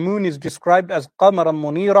 but the moon is described as qamaran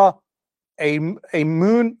munira, a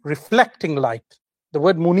moon reflecting light. The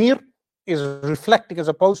word munir is reflecting as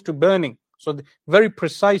opposed to burning. So very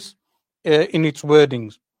precise in its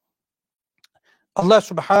wordings. Allah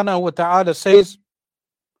subhanahu wa ta'ala says,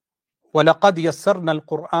 وَلَقَدْ يَسَّرْنَا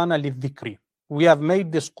الْقُرْآنَ لِلذِّكْرِ. We have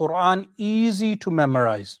made this Quran easy to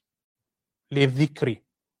memorize. لِلذِّكْرِ.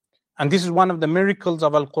 And this is one of the miracles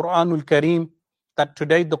of Al-Quranul Kareem, that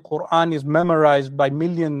today the Quran is memorized by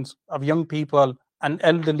millions of young people and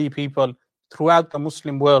elderly people throughout the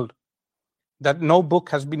Muslim world. That no book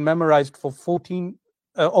has been memorized for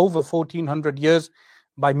over 1400 years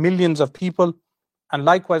by millions of people. And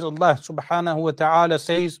likewise, Allah subhanahu wa ta'ala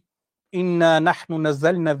says, إِنَّا نَحْنُ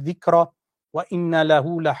نَزَّلْنَا الذِّكْرَ وَإِنَّا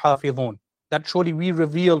لَهُ لَحَافِظُونَ. That surely we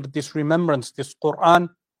revealed this remembrance, this Quran,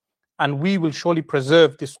 and we will surely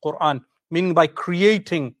preserve this Quran. Meaning by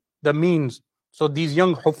creating the means. So these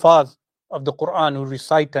young hufaz of the Quran who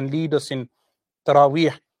recite and lead us in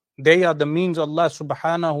Taraweeh, They are the means Allah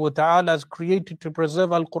subhanahu wa ta'ala has created to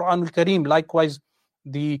preserve Al-Qur'an al-Kareem. Likewise,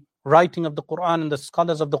 the writing of the Qur'an and the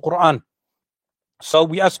scholars of the Qur'an. So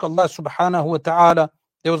we ask Allah subhanahu wa ta'ala.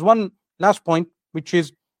 There was one last point, which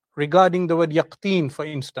is regarding the word yaqteen, for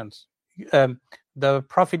instance. The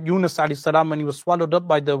Prophet Yunus alayhi salam, when he was swallowed up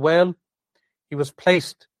by the whale, he was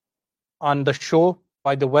placed on the shore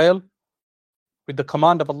by the whale with the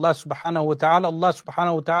command of Allah subhanahu wa ta'ala. Allah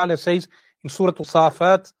subhanahu wa ta'ala says in Surah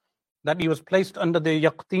Al-Safat that he was placed under the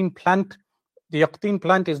yaqteen plant. The yaqteen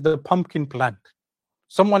plant is the pumpkin plant.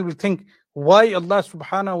 Someone will think, why Allah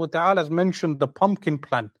subhanahu wa ta'ala has mentioned the pumpkin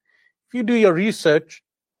plant? If you do your research,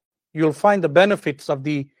 you'll find the benefits of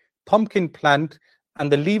the pumpkin plant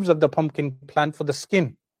and the leaves of the pumpkin plant for the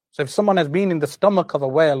skin. So if someone has been in the stomach of a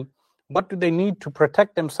whale, what do they need to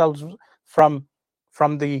protect themselves from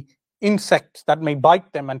the insects that may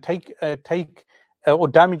bite them and take or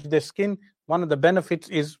damage their skin? One of the benefits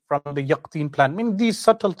is from the yaqteen plant. I mean, these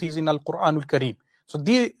subtleties in Al-Qur'an al-Kareem. So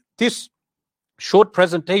this short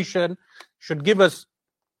presentation should give us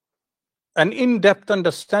an in-depth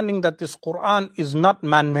understanding that this Qur'an is not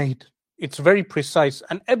man-made. It's very precise.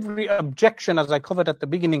 And every objection, as I covered at the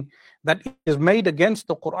beginning, that is made against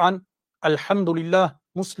the Qur'an, alhamdulillah,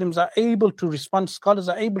 Muslims are able to respond, scholars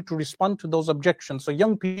are able to respond to those objections. So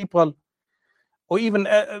young people, or even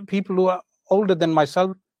people who are older than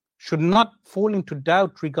myself, should not fall into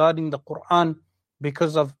doubt regarding the Qur'an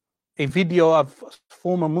because of a video of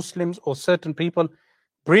former Muslims or certain people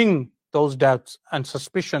bring those doubts and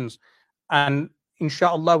suspicions. And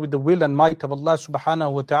inshallah, with the will and might of Allah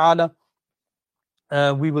subhanahu wa ta'ala,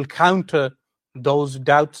 we will counter those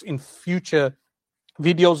doubts in future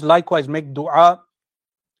videos. Likewise, make dua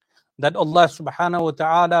that Allah subhanahu wa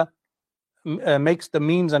ta'ala makes the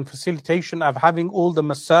means and facilitation of having all the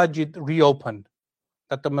masajid reopened.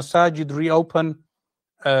 That the masajid reopen,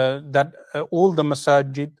 that all the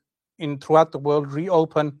masajid throughout the world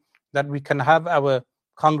reopen, that we can have our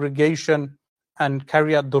congregation and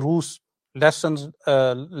carry out durus, lessons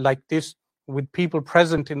like this with people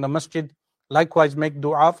present in the masjid. Likewise, make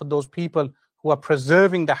dua for those people who are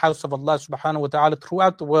preserving the house of Allah subhanahu wa ta'ala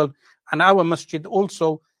throughout the world, and our masjid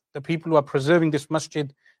also, the people who are preserving this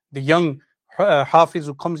masjid, the young Hafiz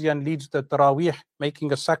who comes here and leads the Taraweeh,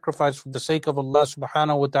 making a sacrifice for the sake of Allah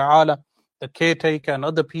subhanahu wa ta'ala, the caretaker and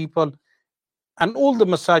other people, and all the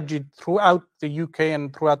masajid throughout the UK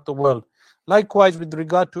and throughout the world. Likewise, with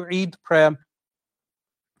regard to Eid prayer,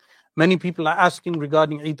 many people are asking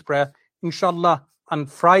regarding Eid prayer. Inshallah, on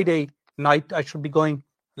Friday night, I should be going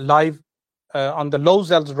live on the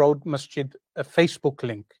Lozels Road Masjid, a Facebook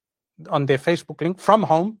link, on their Facebook link from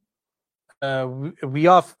home. We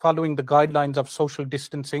are following the guidelines of social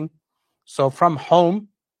distancing. So from home,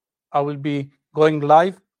 I will be going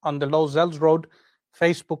live on the Lozels Road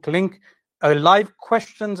Facebook link, a live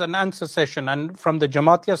questions and answer session. And from the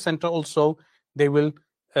Jamatia Center also, they will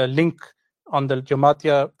link on the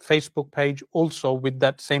Jamatia Facebook page also with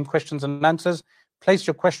that same questions and answers. Place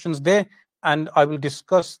your questions there, and I will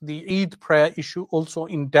discuss the Eid prayer issue also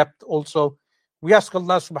in depth also. We ask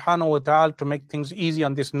Allah subhanahu wa ta'ala to make things easy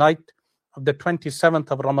on this night of the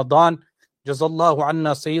 27th of Ramadan. Jazallahu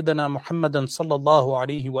anna Sayyidina Muhammadan sallallahu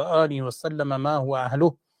alayhi wa alihi wa sallam ma huwa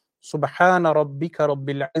ahluh. Subhana rabbika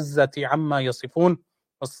rabbil izzati amma yasifun.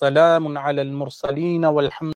 Wassalamun ala al-mursaleen walhamdulillah.